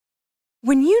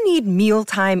When you need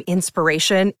mealtime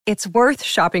inspiration, it's worth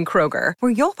shopping Kroger,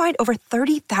 where you'll find over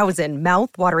 30,000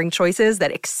 mouth-watering choices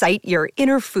that excite your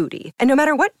inner foodie. And no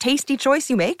matter what tasty choice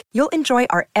you make, you'll enjoy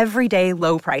our everyday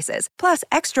low prices, plus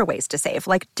extra ways to save,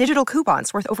 like digital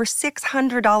coupons worth over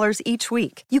 $600 each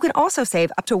week. You can also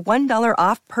save up to $1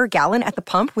 off per gallon at the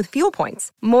pump with fuel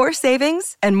points. More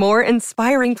savings and more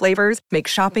inspiring flavors make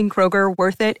shopping Kroger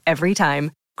worth it every time.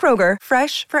 Kroger,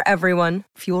 fresh for everyone.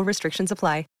 Fuel restrictions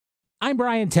apply. I'm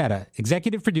Brian Tetta,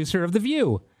 executive producer of The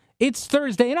View. It's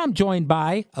Thursday, and I'm joined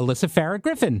by Alyssa, Farah,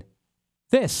 Griffin.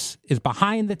 This is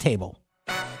Behind the Table.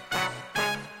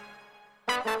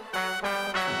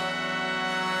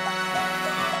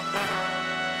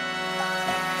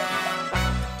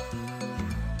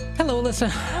 Hello, Alyssa.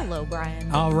 Hello,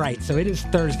 Brian. All right, so it is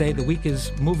Thursday. The week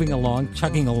is moving along,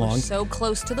 chugging along. We're so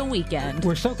close to the weekend.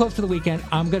 We're so close to the weekend.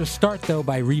 I'm going to start, though,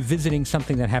 by revisiting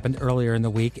something that happened earlier in the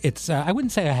week. It's I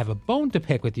wouldn't say I have a bone to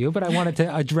pick with you, but I wanted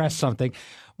to address something.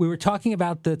 We were talking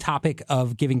about the topic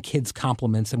of giving kids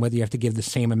compliments and whether you have to give the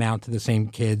same amount to the same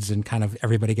kids and kind of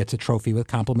everybody gets a trophy with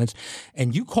compliments.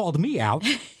 And you called me out.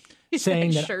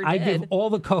 Saying that I give all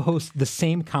the co-hosts the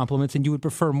same compliments and you would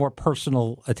prefer more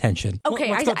personal attention. Okay,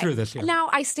 Let's go through this here. Now,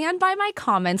 I stand by my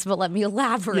comments, but let me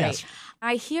elaborate. Yes.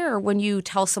 I hear when you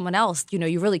tell someone else, you know,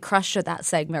 you really crushed at that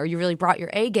segment or you really brought your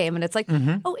A game. And it's like,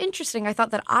 oh, interesting. I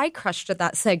thought that I crushed at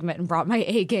that segment and brought my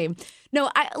A game. No,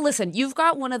 listen, you've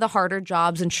got one of the harder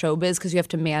jobs in showbiz because you have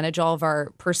to manage all of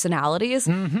our personalities.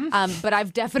 But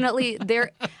I've definitely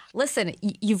listen,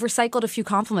 you've recycled a few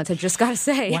compliments. I just got to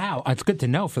say. Wow, it's good to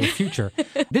know for the future.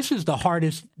 This is the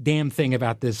hardest damn thing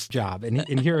about this job.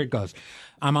 And here it goes.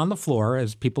 I'm on the floor,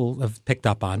 as people have picked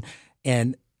up on,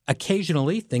 and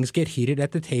occasionally things get heated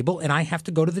at the table, and I have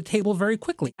to go to the table very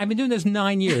quickly. I've been doing this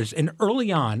 9 years, and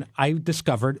early on, I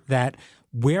discovered that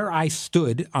where I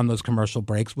stood on those commercial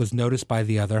breaks was noticed by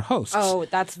the other hosts. Oh,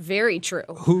 that's very true.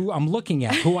 Who I'm looking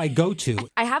at, who I go to.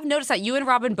 I have noticed that you and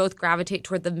Robin both gravitate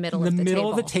toward the middle of the table. The middle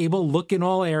of the table, look in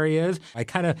all areas. I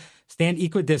kind of stand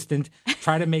equidistant,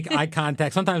 try to make eye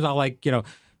contact. Sometimes I'll like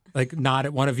nod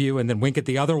at one of you and then wink at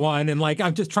the other one. And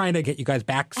I'm just trying to get you guys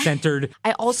back centered.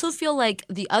 I also feel like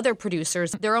the other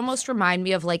producers, they almost remind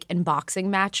me of in boxing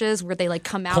matches where they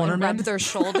come out and rub their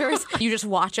shoulders. You just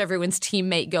watch everyone's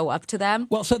teammate go up to them.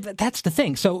 Well, so that's the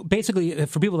thing. So basically,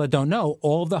 for people that don't know,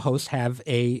 all of the hosts have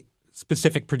a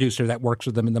specific producer that works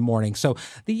with them in the morning. So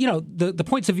the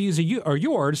points of views are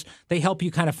yours. They help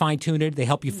you kind of fine tune it. They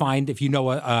help you find if you know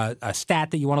a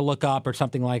stat that you want to look up or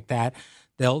something like that.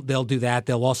 They'll do that.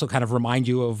 They'll also kind of remind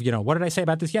you of, what did I say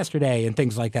about this yesterday and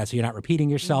things like that. So you're not repeating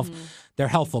yourself. They're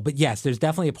helpful. But yes, there's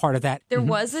definitely a part of that. There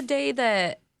was a day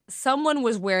that someone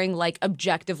was wearing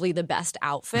objectively the best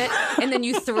outfit. And then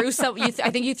you threw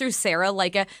I think you threw Sarah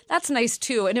that's nice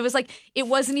too. And it was it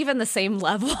wasn't even the same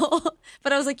level.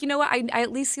 But I was like, you know what? I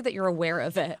at least see that you're aware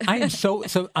of it. I am so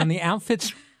on the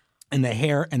outfits and the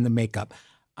hair and the makeup.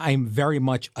 I'm very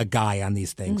much a guy on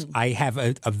these things. I have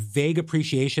a vague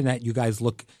appreciation that you guys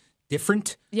look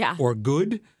different or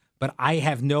good, but I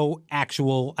have no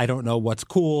actual, I don't know what's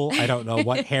cool. I don't know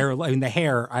what hair, the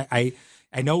hair, I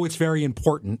know it's very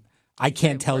important. I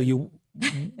can't tell you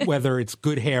whether it's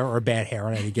good hair or bad hair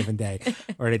on any given day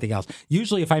or anything else.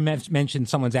 Usually if I mention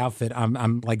someone's outfit,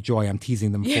 I'm like Joy, I'm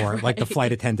teasing them for like the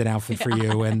flight attendant outfit for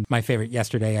you. And my favorite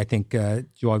yesterday, I think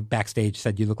Joy backstage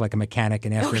said you look like a mechanic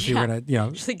and asked her if you were going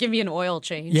to, just give me an oil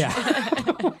change. Yeah.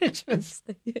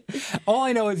 All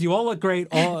I know is you all look great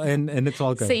and it's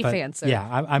all good. Safe answer.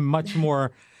 Yeah, I'm much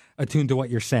more attuned to what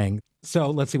you're saying. So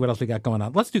let's see what else we got going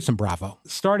on. Let's do some Bravo.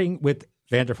 Starting with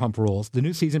Vanderpump Rules. The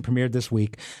new season premiered this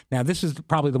week. Now, this is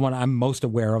probably the one I'm most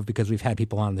aware of because we've had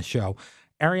people on the show.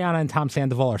 Ariana and Tom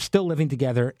Sandoval are still living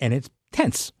together, and it's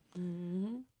tense.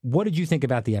 What did you think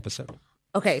about the episode?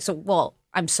 Okay, so,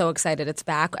 I'm so excited it's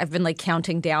back. I've been,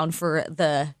 counting down for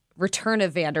the return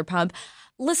of Vanderpump.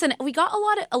 Listen, we got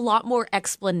a lot more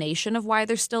explanation of why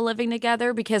they're still living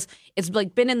together because it's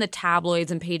been in the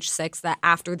tabloids and Page Six that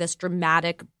after this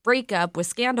dramatic breakup with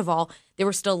Sandoval, they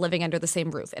were still living under the same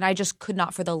roof. And I just could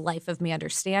not for the life of me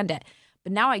understand it.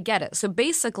 But now I get it. So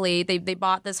basically, they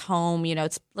bought this home,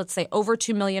 it's, let's say, over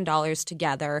 $2 million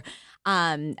together,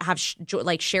 have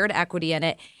shared equity in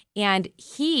it. And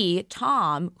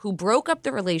Tom, who broke up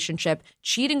the relationship,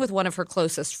 cheating with one of her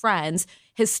closest friends,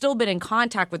 has still been in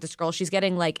contact with this girl. She's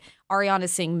getting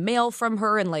Ariana's seeing mail from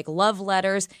her and love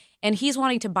letters. and he's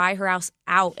wanting to buy her house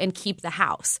out and keep the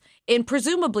house and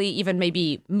presumably even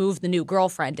maybe move the new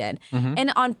girlfriend in. Mm-hmm.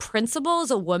 And on principle,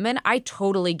 as a woman, I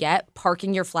totally get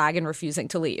parking your flag and refusing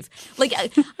to leave. Like,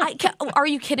 are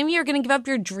you kidding me? You're going to give up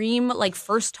your dream, like,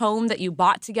 first home that you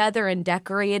bought together and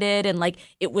decorated and, like,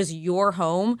 it was your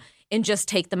home and just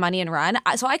take the money and run?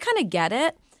 So I kind of get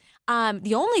it.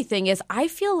 The only thing is I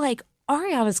feel like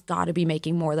Ariana's got to be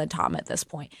making more than Tom at this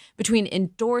point. Between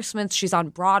endorsements, she's on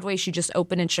Broadway. She just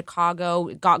opened in Chicago,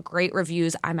 got great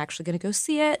reviews. I'm actually going to go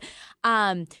see it.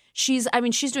 She's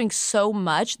doing so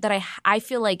much that I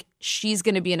feel like she's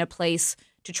going to be in a place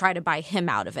to try to buy him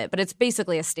out of it. But it's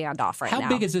basically a standoff right now. How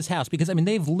big is this house? Because, I mean,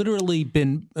 they've literally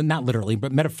been, not literally,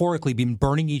 but metaphorically been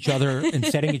burning each other and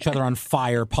setting each other on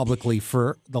fire publicly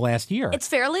for the last year. It's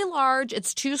fairly large.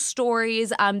 It's 2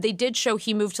 stories. They did show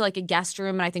he moved to, like, a guest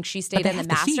room, and I think she stayed in the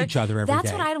master. They see each other every day.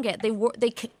 That's what I don't get.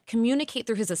 They communicate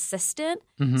through his assistant.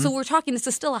 Mm-hmm. So we're talking, this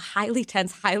is still a highly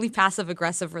tense, highly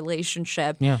passive-aggressive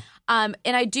relationship. Yeah. And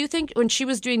I do think when she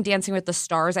was doing Dancing with the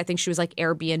Stars, I think she was like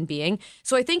Airbnb-ing.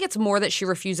 So I think it's more that she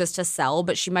refuses to sell,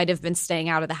 but she might have been staying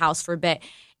out of the house for a bit.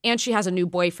 And she has a new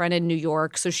boyfriend in New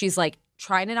York. So she's like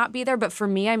trying to not be there. But for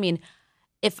me, I mean,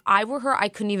 if I were her, I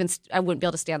wouldn't be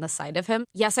able to stay on the side of him.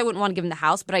 Yes, I wouldn't want to give him the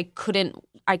house, but I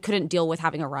couldn't deal with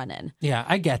having a run-in. Yeah,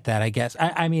 I get that, I guess.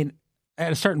 I mean,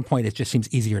 at a certain point, it just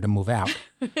seems easier to move out.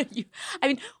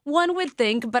 One would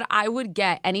think, but I would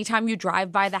get anytime you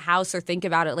drive by the house or think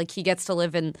about it, like he gets to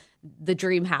live in the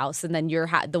dream house and then you're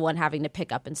the one having to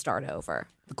pick up and start over.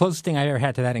 The closest thing I ever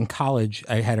had to that in college,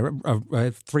 I had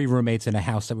 3 roommates in a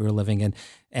house that we were living in,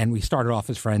 and we started off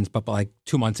as friends, but by like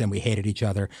 2 months in, we hated each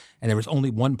other, and there was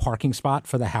only one parking spot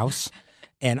for the house.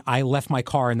 And I left my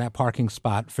car in that parking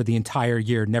spot for the entire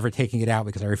year, never taking it out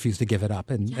because I refused to give it up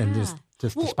and just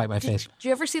despite my face. Did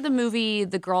you ever see the movie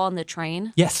The Girl on the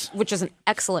Train? Yes. Which is an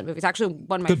excellent movie. It's actually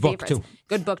one of my favorites.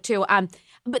 Good book, too.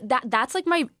 But that's like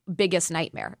my biggest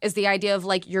nightmare is the idea of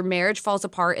like your marriage falls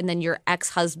apart and then your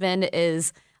ex-husband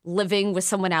is living with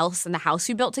someone else in the house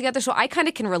you built together. So I kind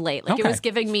of can relate. Like It was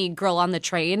giving me Girl on the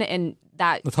Train and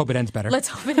that. Let's hope it ends better.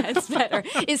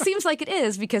 It seems like it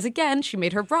is because, again, she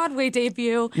made her Broadway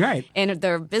debut. Right. And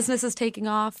their business is taking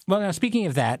off. Well, now, speaking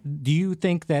of that, do you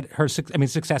think that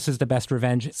success is the best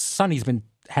revenge? Sunny's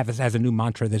has a new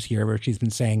mantra this year where she's been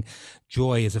saying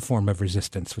joy is a form of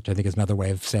resistance, which I think is another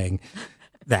way of saying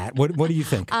that. What do you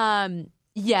think?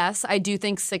 Yes, I do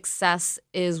think success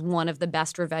is one of the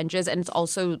best revenges. And it's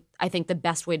also, I think, the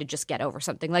best way to just get over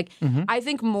something. Like, I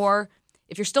think more,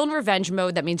 if you're still in revenge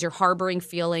mode, that means you're harboring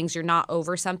feelings, you're not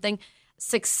over something.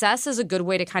 Success is a good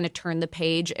way to kind of turn the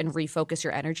page and refocus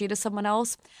your energy to someone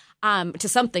else, to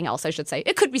something else, I should say.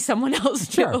 It could be someone else,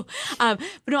 too. Sure. But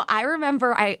no, I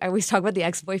remember, I always talk about the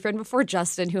ex-boyfriend before,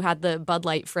 Justin, who had the Bud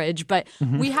Light fridge, but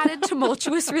we had a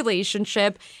tumultuous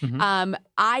relationship.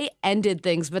 I ended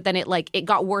things, but then it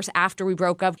got worse after we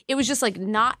broke up. It was just like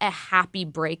not a happy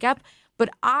breakup, but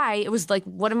it was like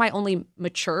one of my only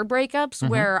mature breakups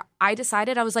where I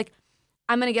decided, I was like,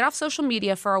 I'm going to get off social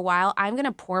media for a while. I'm going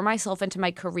to pour myself into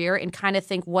my career and kind of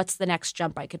think what's the next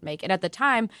jump I could make. And at the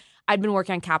time, I'd been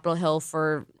working on Capitol Hill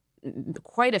for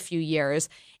quite a few years.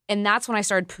 And that's when I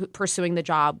started pursuing the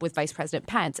job with Vice President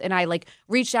Pence. And I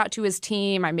reached out to his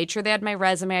team. I made sure they had my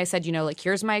resume. I said,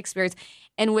 here's my experience.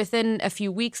 And within a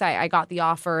few weeks, I got the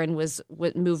offer and was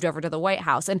moved over to the White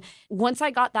House. And once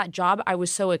I got that job, I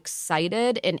was so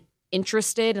excited and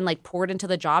interested and poured into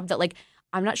the job that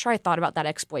I'm not sure I thought about that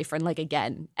ex-boyfriend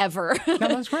again, ever. No,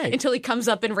 that's great. Until he comes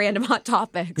up in random hot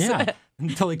topics. Yeah,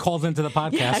 until he calls into the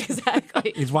podcast. Yeah,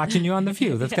 exactly. He's watching you on The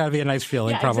View. That's got to be a nice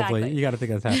feeling, probably. Exactly. You got to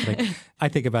think that's happening. I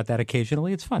think about that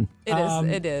occasionally. It's fun.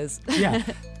 It is. Yeah.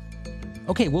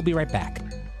 Okay, we'll be right back.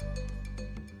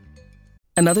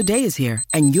 Another day is here,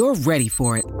 and you're ready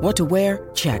for it. What to wear?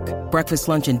 Check. Breakfast,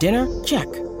 lunch, and dinner?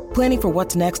 Check. Planning for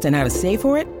what's next and how to save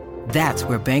for it? That's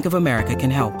where Bank of America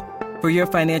can help. For your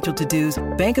financial to-dos,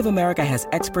 Bank of America has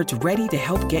experts ready to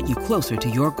help get you closer to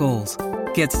your goals.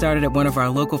 Get started at one of our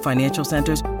local financial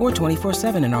centers or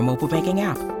 24/7 in our mobile banking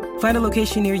app. Find a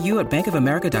location near you at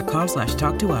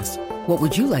bankofamerica.com/talktous. What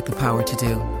would you like the power to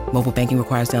do? Mobile banking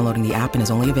requires downloading the app and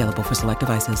is only available for select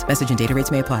devices. Message and data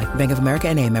rates may apply. Bank of America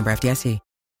N.A., member FDIC.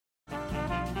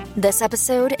 This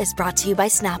episode is brought to you by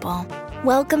Snapple.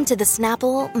 Welcome to the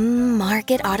Snapple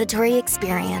Market Auditory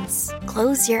Experience.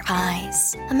 Close your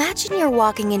eyes. Imagine you're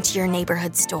walking into your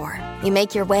neighborhood store. You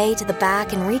make your way to the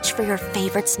back and reach for your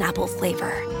favorite Snapple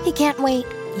flavor. You can't wait.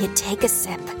 You take a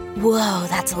sip. Whoa,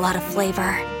 that's a lot of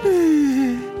flavor.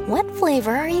 What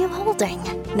flavor are you holding?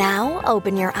 Now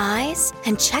open your eyes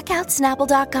and check out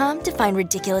Snapple.com to find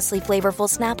ridiculously flavorful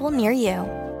Snapple near you.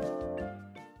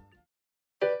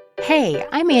 Hey,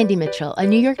 I'm Andy Mitchell, a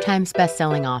New York Times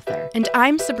bestselling author. And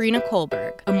I'm Sabrina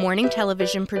Kohlberg, a morning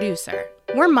television producer.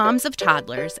 We're moms of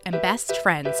toddlers and best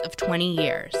friends of 20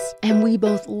 years. And we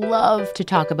both love to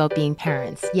talk about being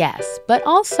parents, yes, but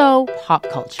also pop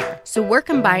culture. So we're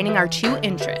combining our two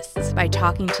interests by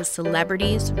talking to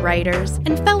celebrities, writers,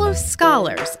 and fellow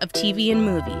scholars of TV and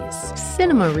movies.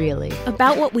 Cinema, really.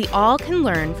 About what we all can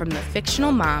learn from the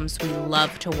fictional moms we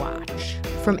love to watch.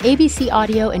 From ABC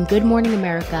Audio and Good Morning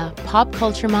America, Pop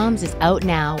Culture Moms is out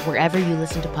now wherever you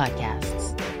listen to podcasts.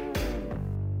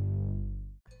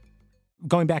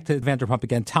 Going back to Vanderpump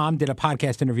again, Tom did a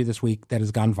podcast interview this week that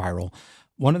has gone viral.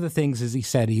 One of the things is he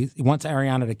said he wants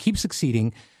Ariana to keep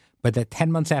succeeding, but that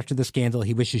 10 months after the scandal,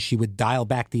 he wishes she would dial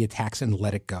back the attacks and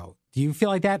let it go. Do you feel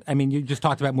like that? I mean, you just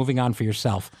talked about moving on for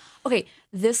yourself. Okay,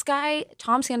 this guy,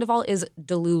 Tom Sandoval, is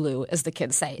Delulu, as the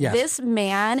kids say. Yes. This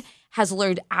man has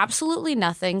learned absolutely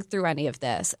nothing through any of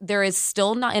this. There is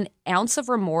still not an ounce of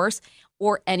remorse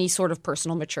or any sort of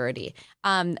personal maturity.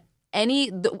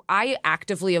 I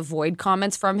actively avoid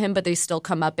comments from him, but they still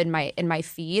come up in my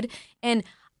feed. And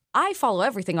I follow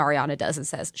everything Ariana does and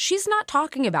says. She's not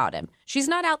talking about him. She's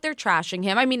not out there trashing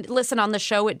him. I mean, listen, on the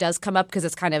show it does come up because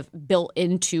it's kind of built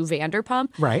into Vanderpump.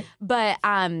 Right. But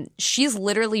she's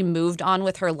literally moved on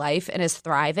with her life and is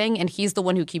thriving, and he's the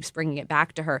one who keeps bringing it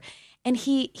back to her. And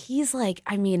he's like,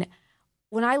 I mean,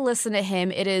 when I listen to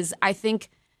him, it is, I think,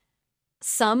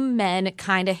 some men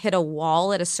kind of hit a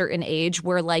wall at a certain age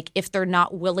where, like, if they're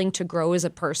not willing to grow as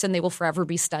a person, they will forever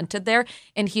be stunted there.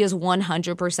 And he is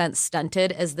 100%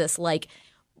 stunted as this, like,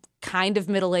 kind of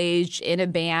middle-aged in a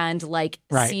band, like,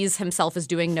 right. Sees himself as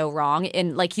doing no wrong.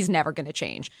 And, like, he's never going to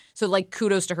change. So, like,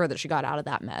 kudos to her that she got out of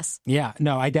that mess. Yeah.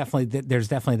 No, there's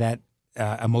definitely that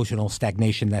emotional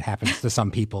stagnation that happens to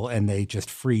some people, and they just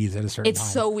freeze at a certain time.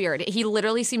 It's so weird. He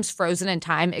literally seems frozen in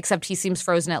time, except he seems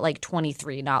frozen at like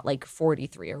 23, not like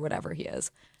 43 or whatever he is.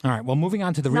 All right. Well, moving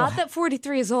on to the real. Not that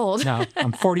 43 is old. No,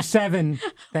 I'm 47.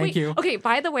 Thank you. Okay.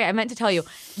 By the way, I meant to tell you,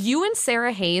 you and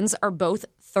Sarah Haynes are both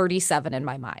 37 in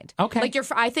my mind. Okay. Like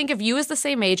I think of you as the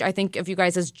same age. I think of you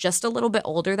guys as just a little bit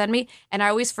older than me. And I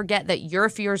always forget that you're a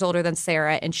few years older than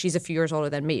Sarah and she's a few years older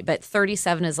than me. But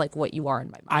 37 is like what you are in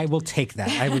my mind. I will take that.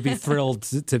 I would be thrilled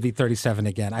to be 37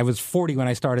 again. I was 40 when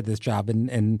I started this job,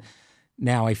 and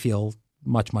now I feel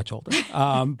much, much older.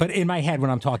 But in my head, when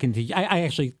I'm talking to you, I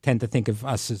actually tend to think of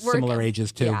us as similar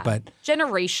ages too. Yeah. But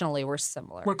generationally, we're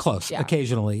similar. We're close. Yeah.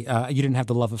 Occasionally, you didn't have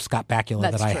the love of Scott Bakula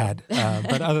That's that I true. had.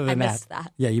 But other than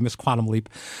that, yeah, you missed Quantum Leap.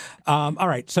 All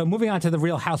right. So moving on to the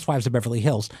Real Housewives of Beverly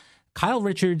Hills, Kyle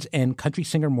Richards and country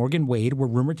singer Morgan Wade were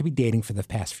rumored to be dating for the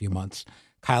past few months.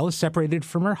 Kyle is separated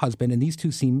from her husband, and these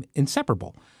two seem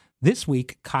inseparable. This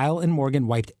week, Kyle and Morgan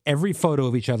wiped every photo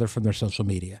of each other from their social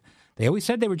media. They always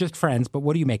said they were just friends, but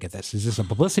what do you make of this? Is this a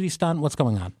publicity stunt? What's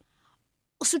going on?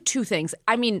 So two things.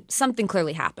 I mean, something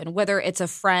clearly happened, whether it's a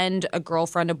friend, a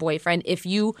girlfriend, a boyfriend. If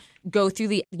you go through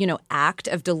the, act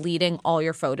of deleting all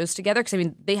your photos together, because, I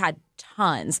mean, they had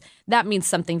tons, that means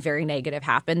something very negative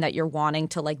happened that you're wanting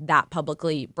to, like, that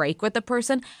publicly break with the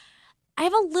person. I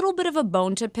have a little bit of a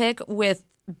bone to pick with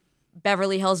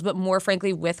Beverly Hills, but more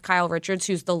frankly with Kyle Richards,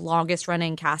 who's the longest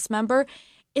running cast member,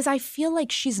 is I feel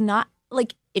like she's not,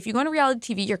 like, if you go on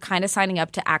reality TV, you're kind of signing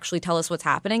up to actually tell us what's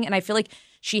happening. And I feel like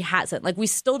she hasn't. Like, we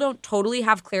still don't totally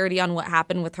have clarity on what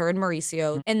happened with her and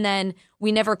Mauricio. And then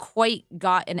we never quite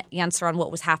got an answer on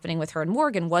what was happening with her and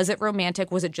Morgan. Was it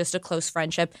romantic? Was it just a close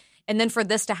friendship? And then for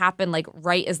this to happen, like,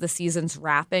 right as the season's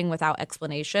wrapping without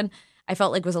explanation, I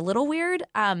felt like was a little weird.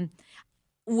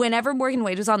 Whenever Morgan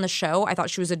Wade was on the show, I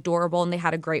thought she was adorable and they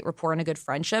had a great rapport and a good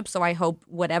friendship. So I hope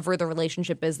whatever the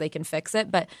relationship is, they can fix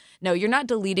it. But no, you're not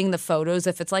deleting the photos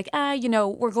if it's like,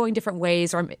 we're going different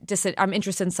ways, or I'm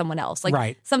interested in someone else. Like,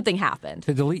 right. Something happened.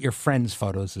 To delete your friends'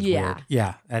 photos is weird.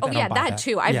 Yeah. That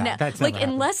too. That's like,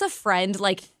 unless a friend,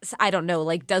 like, I don't know,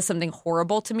 like, does something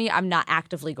horrible to me, I'm not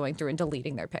actively going through and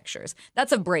deleting their pictures.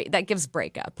 That's that gives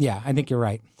breakup. Yeah, I think you're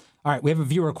right. All right, we have a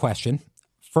viewer question.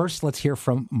 First, let's hear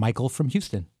from Michael from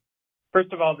Houston.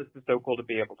 First of all, this is so cool to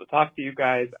be able to talk to you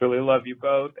guys. I really love you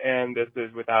both, and this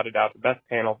is without a doubt the best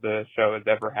panel the show has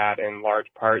ever had, in large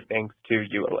part thanks to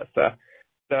you, Alyssa.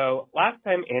 So last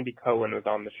time Andy Cohen was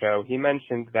on the show, he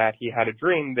mentioned that he had a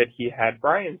dream that he had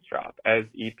Brian Straub as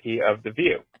EP of The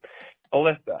View.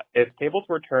 Alyssa, if tables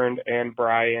were turned and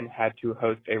Brian had to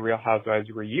host a Real Housewives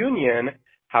reunion,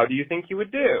 how do you think he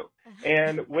would do?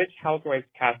 And which Housewives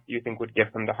cast do you think would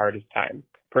give him the hardest time?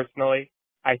 Personally,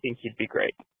 I think he'd be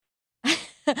great.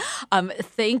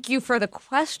 Thank you for the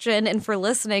question and for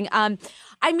listening.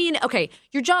 I mean, okay,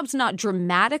 your job's not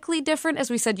dramatically different. As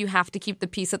we said, you have to keep the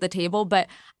peace at the table. But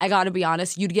I got to be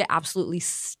honest, you'd get absolutely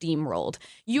steamrolled.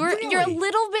 You're a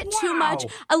little bit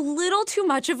a little too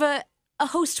much of a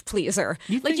host pleaser.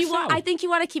 I think you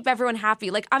want to keep everyone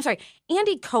happy. Like, I'm sorry,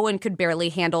 Andy Cohen could barely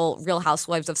handle Real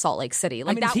Housewives of Salt Lake City.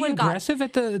 Like, is he aggressive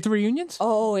at the reunions?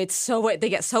 Oh, they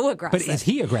get so aggressive. But is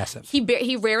he aggressive?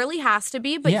 He rarely has to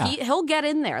be, but he'll get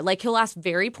in there. Like, he'll ask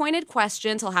very pointed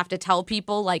questions. He'll have to tell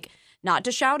people, like, not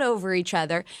to shout over each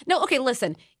other. No, okay,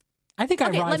 listen. I think I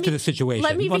rise to the situation.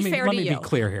 Let me be fair to you. Let me be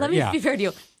clear here. Let me be fair to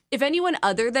you. If anyone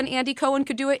other than Andy Cohen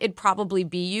could do it, it'd probably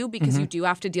be you, because you do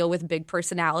have to deal with big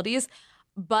personalities.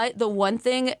 But the one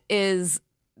thing is,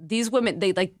 these women,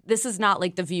 this is not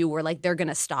like The View where like they're going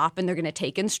to stop and they're going to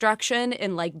take instruction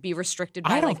and like be restricted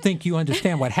by I don't think you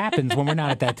understand what happens when we're not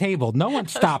at that table. No one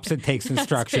stops and takes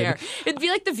instruction. That's fair. It'd be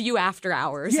like The View after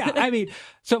hours. Yeah, I mean,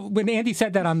 so when Andy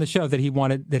said that on the show that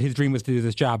his dream was to do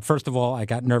this job, first of all, I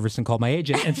got nervous and called my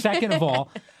agent. And second of all,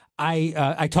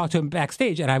 I talked to him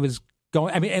backstage and I was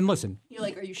going, and listen. You're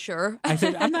like, are you sure? I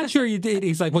said, I'm not sure you did.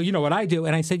 He's like, well, you know what I do?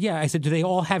 And I said, yeah. I said, do they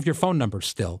all have your phone numbers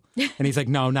still? And he's like,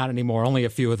 no, not anymore. Only a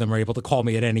few of them are able to call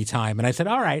me at any time. And I said,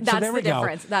 all right, so there we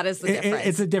go. That is the difference.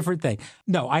 It's a different thing.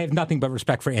 No, I have nothing but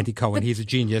respect for Andy Cohen. He's a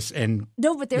genius.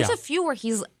 No, but there's a few where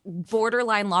he's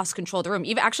borderline lost control of the room.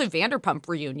 Even actually Vanderpump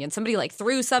reunion, somebody like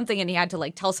threw something and he had to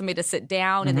like tell somebody to sit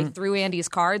down and they threw Andy's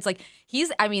cards. Like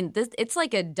it's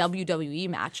like a WWE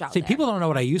match out there. See, people don't know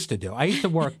what I used to do. I used to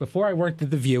work, before I worked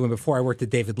at The View and before I worked at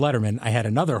David Letterman, I had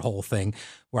another whole thing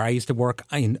where I used to work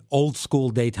in old school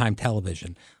daytime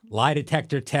television. Lie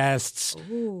detector tests,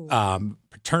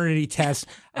 paternity tests.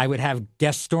 I would have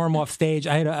guests storm off stage.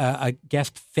 I had a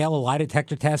guest fail a lie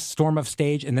detector test, storm off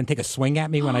stage, and then take a swing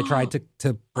at me when I tried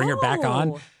to bring her back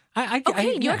on.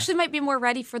 You actually might be more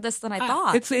ready for this than I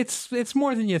thought. It's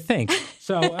more than you think.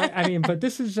 So, I mean, but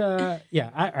this is, all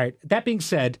right. That being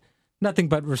said, nothing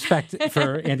but respect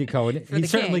for Andy Cohen. He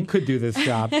certainly could do this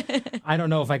job. I don't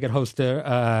know if I could host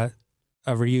a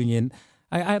reunion.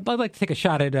 I'd like to take a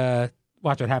shot at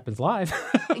Watch What Happens Live.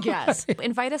 Yes.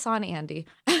 Invite us on, Andy.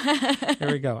 There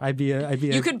we go.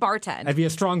 You could bartend. I'd be a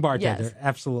strong bartender. Yes.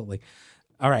 Absolutely.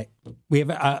 All right. We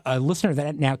have a listener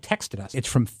that now texted us. It's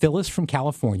from Phyllis from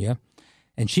California.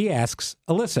 And she asks,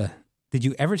 Alyssa, did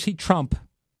you ever see Trump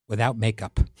without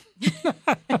makeup?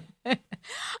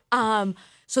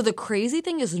 So the crazy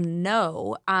thing is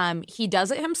no. He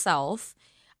does it himself.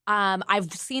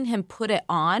 I've seen him put it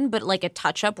on, but like a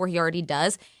touch-up where he already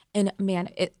does. And man,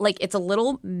 it's a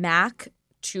little MAC,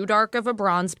 too dark of a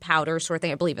bronze powder sort of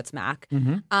thing. I believe it's MAC.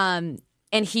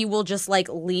 And he will just like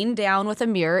lean down with a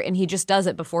mirror and he just does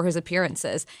it before his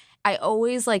appearances. I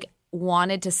always like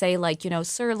wanted to say like,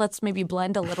 sir, let's maybe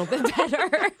blend a little bit better.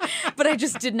 But I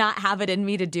just did not have it in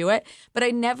me to do it. But I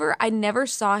never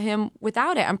saw him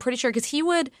without it. I'm pretty sure because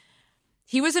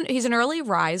he's an early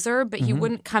riser, but he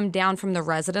wouldn't come down from the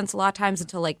residence a lot of times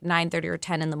until like 9:30 or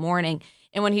 10 in the morning.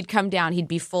 And when he'd come down, he'd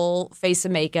be full face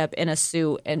of makeup in a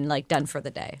suit and like done for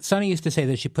the day. Sonny used to say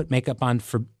that she put makeup on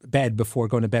for bed before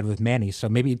going to bed with Manny. So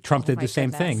maybe Trump did the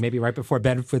same thing. Maybe right before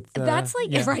bed with. That's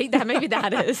like right. Maybe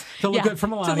that is to look good for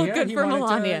Melania. To look good for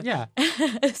Melania. Yeah.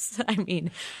 I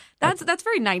mean, that's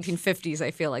very 1950s.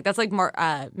 I feel like that's like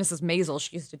Mrs. Maisel.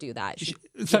 She used to do that.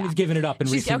 Sonny's given it up in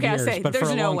recent years, but for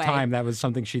a long time that was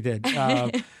something she did.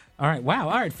 All right. Wow.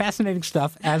 All right. Fascinating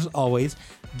stuff, as always.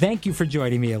 Thank you for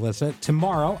joining me, Alyssa.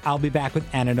 Tomorrow, I'll be back with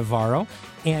Anna Navarro.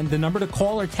 And the number to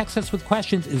call or text us with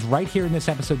questions is right here in this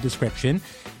episode description.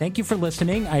 Thank you for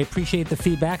listening. I appreciate the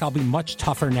feedback. I'll be much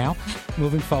tougher now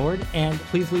moving forward. And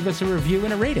please leave us a review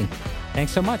and a rating.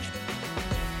 Thanks so much.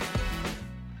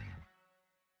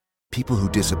 People who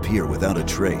disappear without a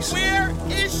trace. Where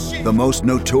is she? The most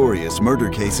notorious murder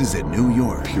cases in New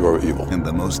York. Pure evil. And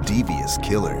the most devious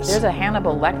killers. There's a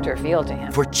Hannibal Lecter feel to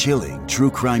him. For chilling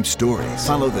true crime stories,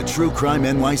 follow the True Crime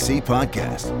NYC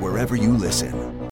podcast wherever you listen.